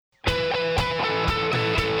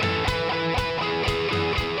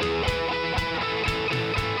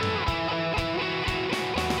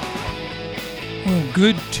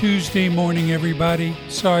Good Tuesday morning, everybody.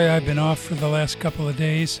 Sorry I've been off for the last couple of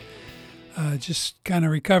days. Just kind of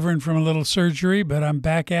recovering from a little surgery, but I'm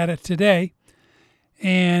back at it today.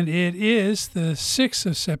 And it is the 6th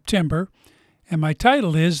of September, and my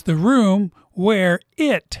title is The Room Where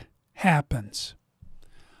It Happens.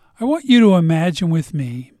 I want you to imagine with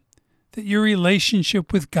me that your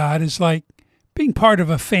relationship with God is like being part of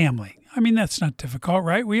a family. I mean, that's not difficult,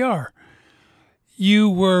 right? We are. You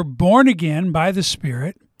were born again by the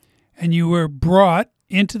Spirit, and you were brought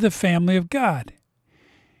into the family of God.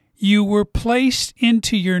 You were placed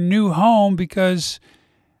into your new home because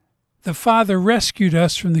the Father rescued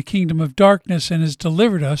us from the kingdom of darkness and has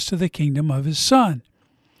delivered us to the kingdom of His Son.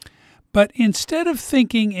 But instead of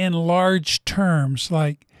thinking in large terms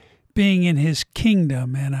like being in His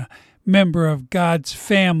kingdom and a member of God's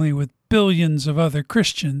family with billions of other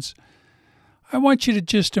Christians, I want you to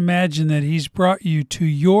just imagine that He's brought you to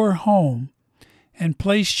your home and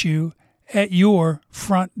placed you at your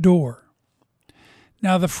front door.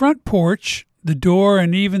 Now, the front porch, the door,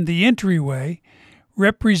 and even the entryway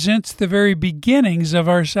represents the very beginnings of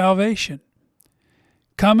our salvation.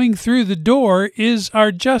 Coming through the door is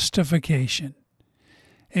our justification,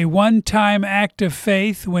 a one-time act of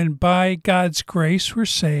faith when by God's grace we're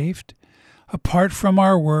saved, apart from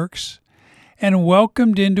our works, and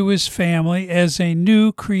welcomed into His family as a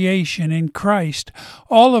new creation in Christ.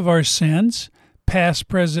 All of our sins, past,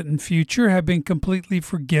 present, and future, have been completely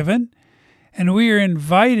forgiven, and we are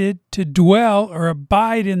invited to dwell or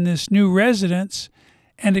abide in this new residence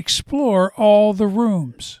and explore all the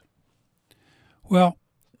rooms. Well,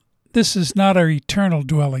 this is not our eternal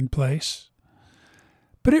dwelling place,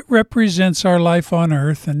 but it represents our life on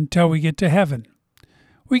earth until we get to heaven.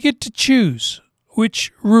 We get to choose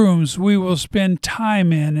which rooms we will spend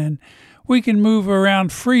time in, and we can move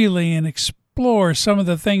around freely and explore some of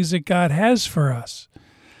the things that God has for us.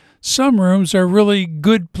 Some rooms are really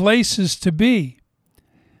good places to be,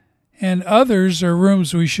 and others are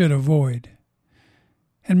rooms we should avoid.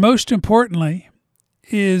 And most importantly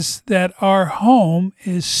is that our home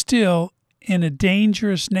is still in a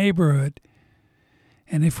dangerous neighborhood,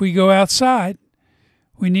 and if we go outside,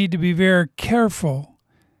 we need to be very careful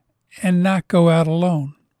and not go out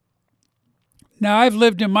alone. Now, I've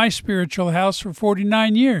lived in my spiritual house for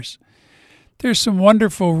 49 years. There's some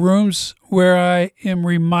wonderful rooms where I am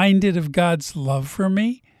reminded of God's love for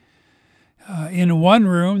me. In one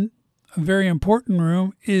room, a very important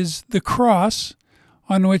room, is the cross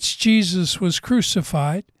on which Jesus was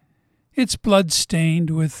crucified. It's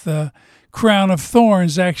blood-stained with the crown of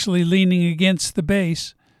thorns actually leaning against the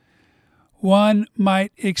base. One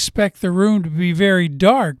might expect the room to be very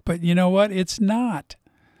dark, but you know what? It's not.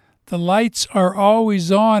 The lights are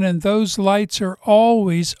always on, and those lights are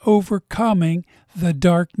always overcoming the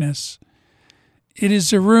darkness. It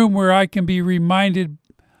is a room where I can be reminded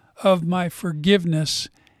of my forgiveness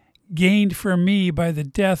gained for me by the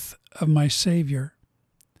death of my Savior.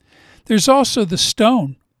 There's also the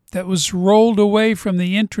stone that was rolled away from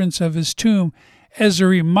the entrance of His tomb as a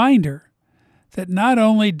reminder that not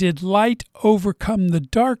only did light overcome the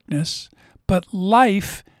darkness, but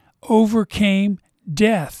life overcame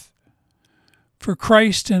death for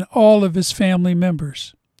Christ and all of His family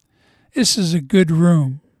members. This is a good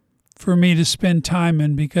room for me to spend time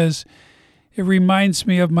in because it reminds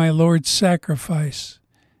me of my Lord's sacrifice,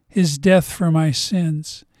 His death for my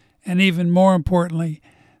sins, and even more importantly,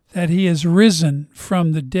 that He has risen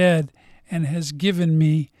from the dead and has given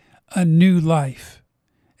me a new life.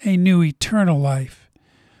 A new eternal life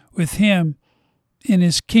with Him in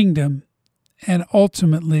His kingdom and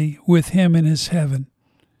ultimately with Him in His heaven.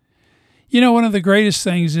 You know, one of the greatest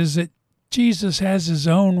things is that Jesus has His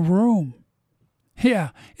own room. Yeah,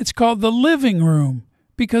 it's called the living room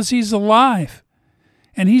because He's alive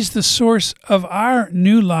and He's the source of our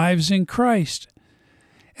new lives in Christ.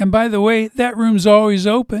 And by the way, that room's always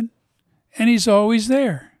open and He's always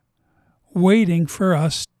there, waiting for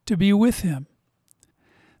us to be with Him.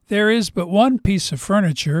 There is but one piece of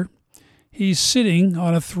furniture. He's sitting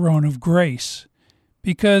on a throne of grace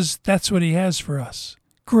because that's what He has for us.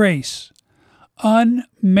 Grace,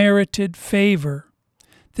 unmerited favor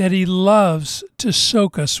that He loves to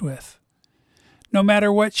soak us with. No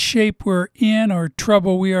matter what shape we're in or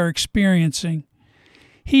trouble we are experiencing,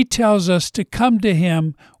 He tells us to come to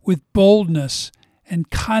Him with boldness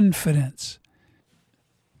and confidence.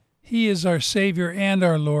 He is our Savior and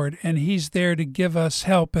our Lord, and He's there to give us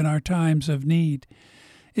help in our times of need.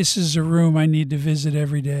 This is a room I need to visit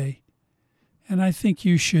every day, and I think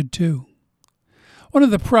you should too. One of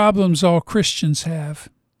the problems all Christians have,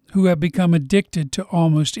 who have become addicted to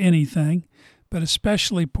almost anything, but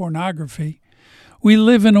especially pornography, We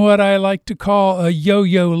live in what I like to call a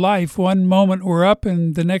yo-yo life. One moment we're up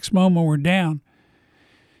and the next moment we're down.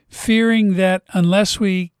 Fearing that unless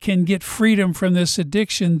we can get freedom from this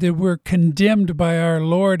addiction, that we're condemned by our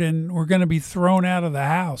Lord and we're going to be thrown out of the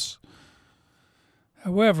house.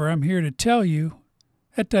 However, I'm here to tell you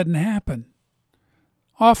that doesn't happen.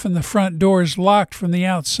 Often the front door is locked from the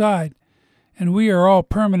outside, and we are all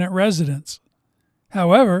permanent residents.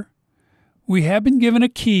 However, we have been given a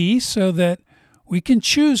key so that we can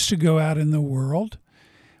choose to go out in the world.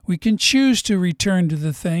 We can choose to return to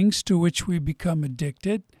the things to which we become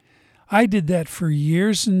addicted. I did that for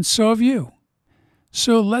years, and so have you.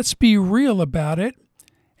 So let's be real about it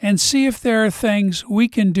and see if there are things we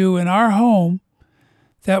can do in our home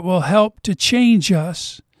that will help to change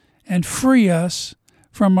us and free us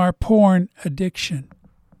from our porn addiction.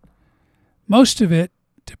 Most of it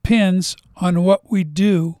depends on what we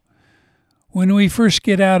do when we first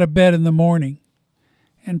get out of bed in the morning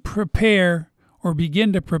and prepare or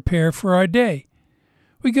begin to prepare for our day.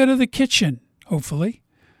 We go to the kitchen, hopefully,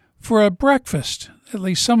 for a breakfast. At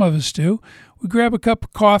least some of us do. We grab a cup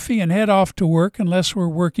of coffee and head off to work unless we're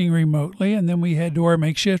working remotely, and then we head to our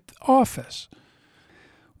makeshift office.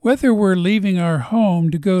 Whether we're leaving our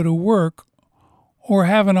home to go to work or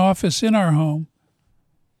have an office in our home,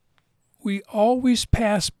 we always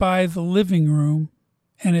pass by the living room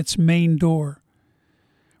and its main door.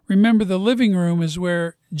 Remember, the living room is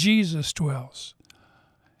where Jesus dwells.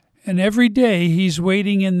 And every day he's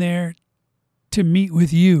waiting in there to meet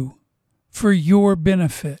with you for your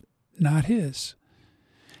benefit, not his.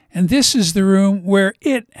 And this is the room where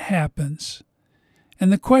it happens.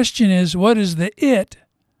 And the question is, what is the it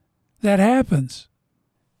that happens?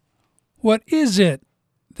 What is it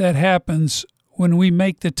that happens when we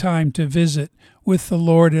make the time to visit with the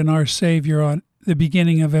Lord and our Savior on the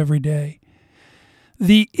beginning of every day?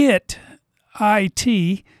 The it,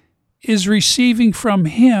 I-T, is receiving from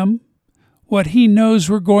Him what He knows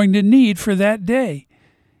we're going to need for that day.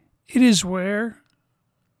 It is where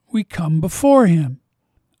we come before Him,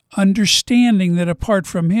 understanding that apart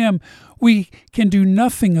from Him, we can do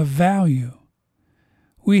nothing of value.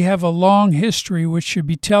 We have a long history which should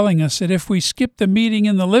be telling us that if we skip the meeting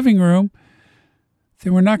in the living room,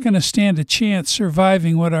 then we're not going to stand a chance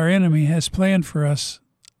surviving what our enemy has planned for us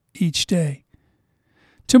each day.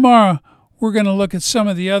 Tomorrow, we're going to look at some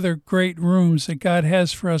of the other great rooms that God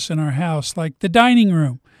has for us in our house, like the dining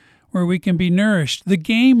room, where we can be nourished, the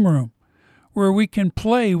game room, where we can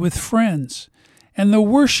play with friends, and the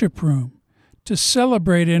worship room, to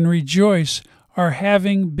celebrate and rejoice our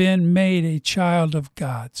having been made a child of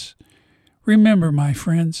God's. Remember, my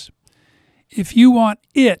friends, if you want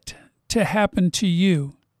it to happen to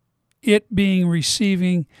you, it being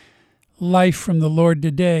receiving life from the Lord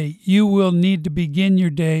today, you will need to begin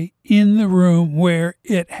your day in the room where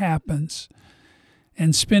it happens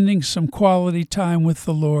and spending some quality time with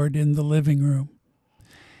the Lord in the living room.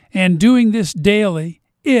 And doing this daily,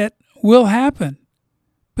 it will happen.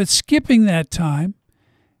 But skipping that time,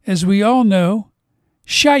 as we all know,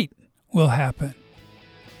 shite will happen.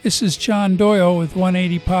 This is John Doyle with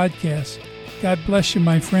 180 Podcast. God bless you,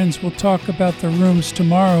 my friends. We'll talk about the rooms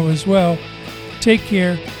tomorrow as well. Take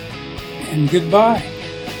care and goodbye.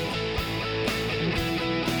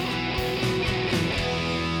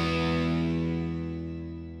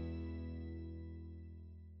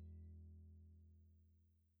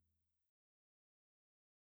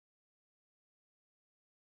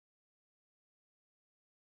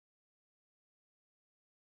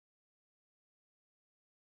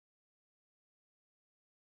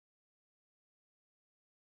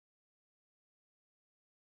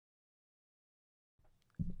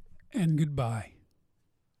 And goodbye.